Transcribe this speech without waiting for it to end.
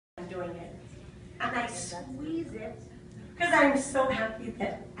doing it. And I squeeze it, because I'm so happy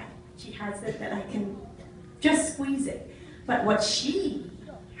that she has it, that I can just squeeze it. But what she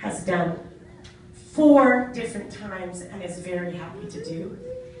has done 4 different times and is very happy to do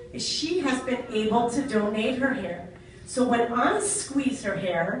is she has been able to donate her hair. So when I squeeze her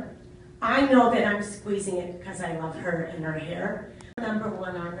hair, I know that I'm squeezing it because I love her and her hair. Number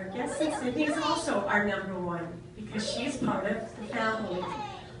 1 on our guest, and Sydney is also our number 1 because she's part of the family.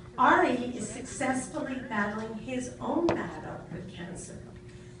 Ari is successfully battling his own battle with cancer.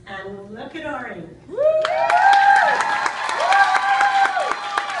 And look at Ari.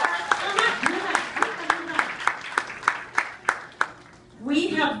 We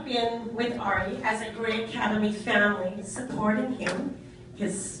have been with Ari as a Grey Academy family, supporting him,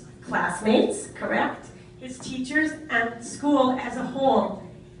 his classmates, correct? His teachers and school as a whole.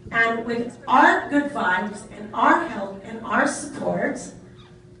 And with our good vibes and our help and our support,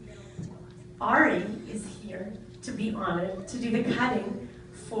 Ari is here to be honored to do the cutting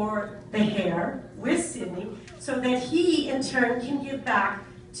for the hair with Sydney so that he in turn can give back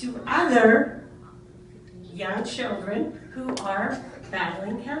to other young children who are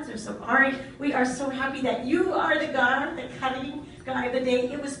battling cancer. So Ari, we are so happy that you are the guy, the cutting guy of the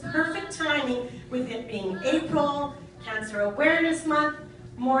day. It was perfect timing with it being April, Cancer Awareness Month.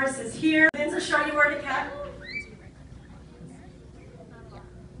 Morris is here. Lindsay, show you where to cut.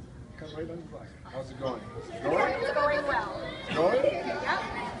 Cut right on the black. How's it going? Is it going? It's going well. It's going? Yep.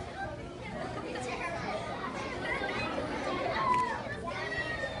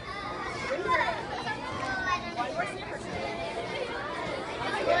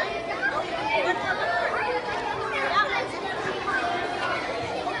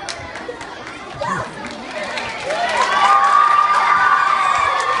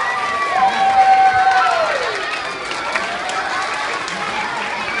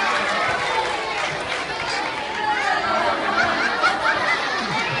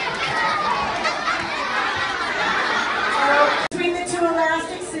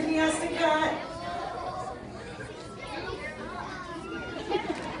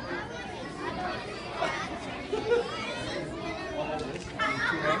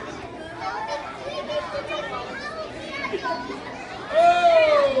 Thank you.